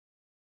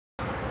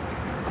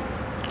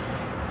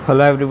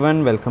Hello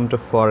everyone, welcome to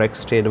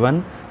Forex Trade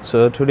 1.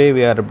 So today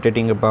we are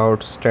updating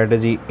about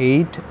strategy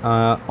 8,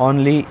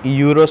 only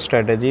Euro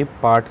strategy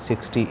part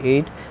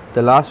 68.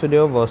 The last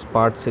video was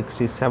part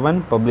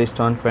 67, published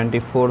on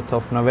 24th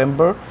of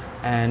November,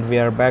 and we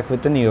are back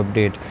with a new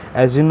update.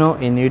 As you know,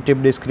 in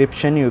YouTube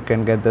description you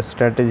can get the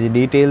strategy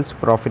details,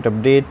 profit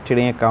update,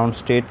 trading account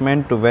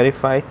statement to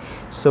verify,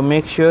 so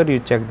make sure you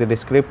check the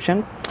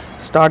description.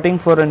 Starting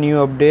for a new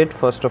update,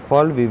 first of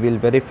all we will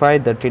verify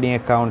the trading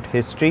account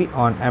history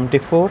on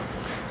MT4.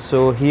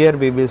 So here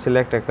we will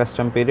select a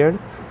custom period,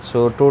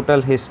 so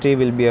total history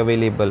will be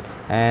available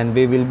and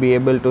we will be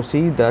able to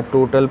see the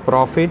total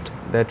profit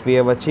that we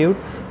have achieved.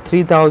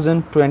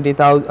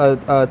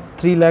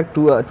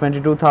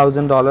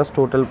 $3,22,000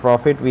 total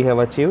profit we have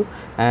achieved,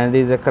 and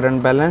is a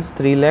current balance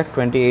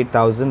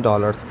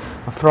 $3,28,000.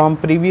 From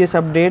previous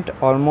update,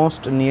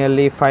 almost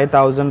nearly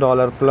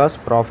 $5,000 plus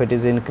profit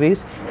is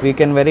increased. We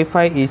can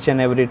verify each and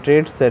every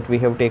trades that we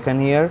have taken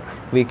here.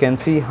 We can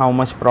see how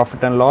much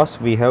profit and loss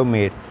we have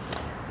made.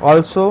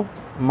 Also,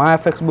 my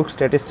Fxbook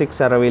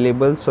statistics are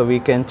available, so we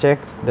can check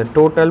the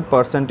total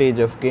percentage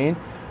of gain,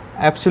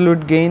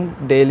 absolute gain,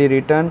 daily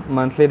return,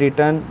 monthly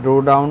return,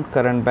 drawdown,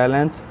 current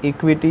balance,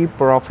 equity,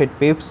 profit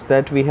pips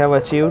that we have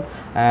achieved,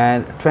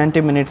 and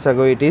 20 minutes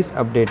ago it is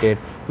updated.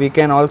 We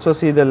can also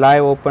see the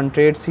live open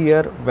trades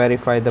here,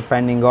 verify the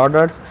pending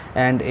orders,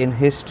 and in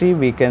history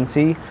we can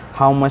see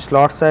how much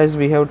lot size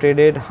we have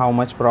traded, how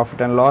much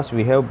profit and loss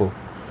we have booked.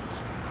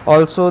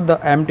 Also, the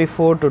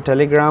MT4 to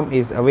Telegram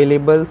is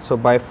available, so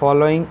by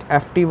following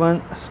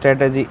FT1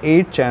 strategy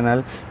 8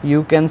 channel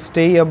you can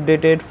stay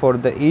updated for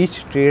the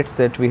each trades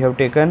that we have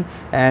taken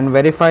and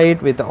verify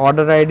it with the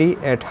order ID,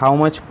 at how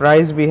much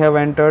price we have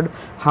entered,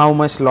 how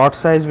much lot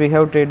size we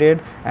have traded,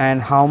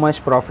 and how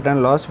much profit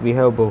and loss we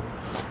have booked.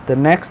 The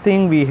next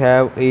thing we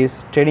have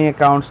is trading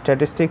account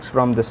statistics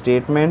from the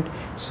statement.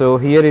 So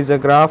here is a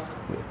graph,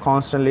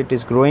 constantly it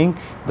is growing.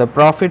 The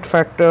profit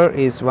factor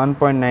is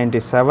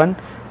 1.97.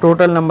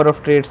 Total number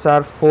of trades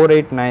are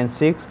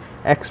 4896.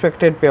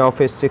 Expected payoff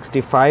is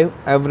 65.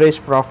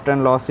 Average profit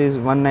and loss is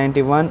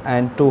 191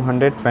 and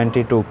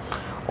 222.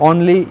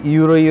 Only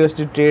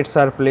EURUSD trades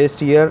are placed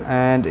here,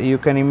 and you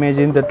can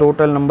imagine the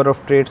total number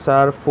of trades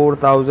are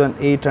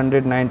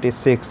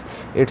 4896.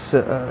 It's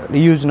a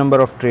huge number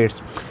of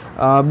trades.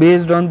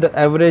 Based on the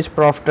average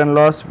profit and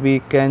loss, we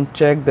can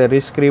check the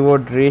risk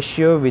reward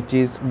ratio, which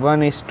is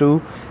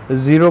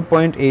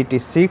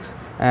 1:0.86,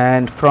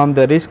 and from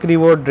the risk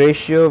reward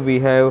ratio we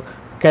have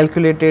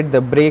calculated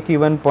the break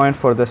even point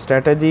for the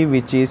strategy,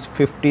 which is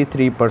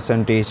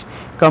 53%.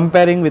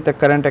 Comparing with the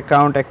current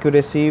account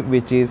accuracy,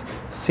 which is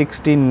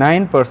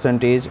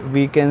 69%,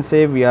 we can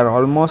say we are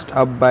almost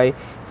up by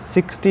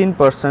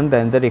 16%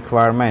 than the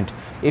requirement.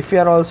 If you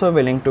are also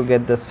willing to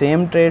get the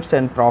same trades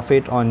and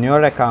profit on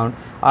your account,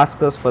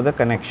 ask us for the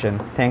connection.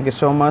 Thank you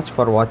so much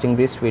for watching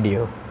this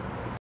video.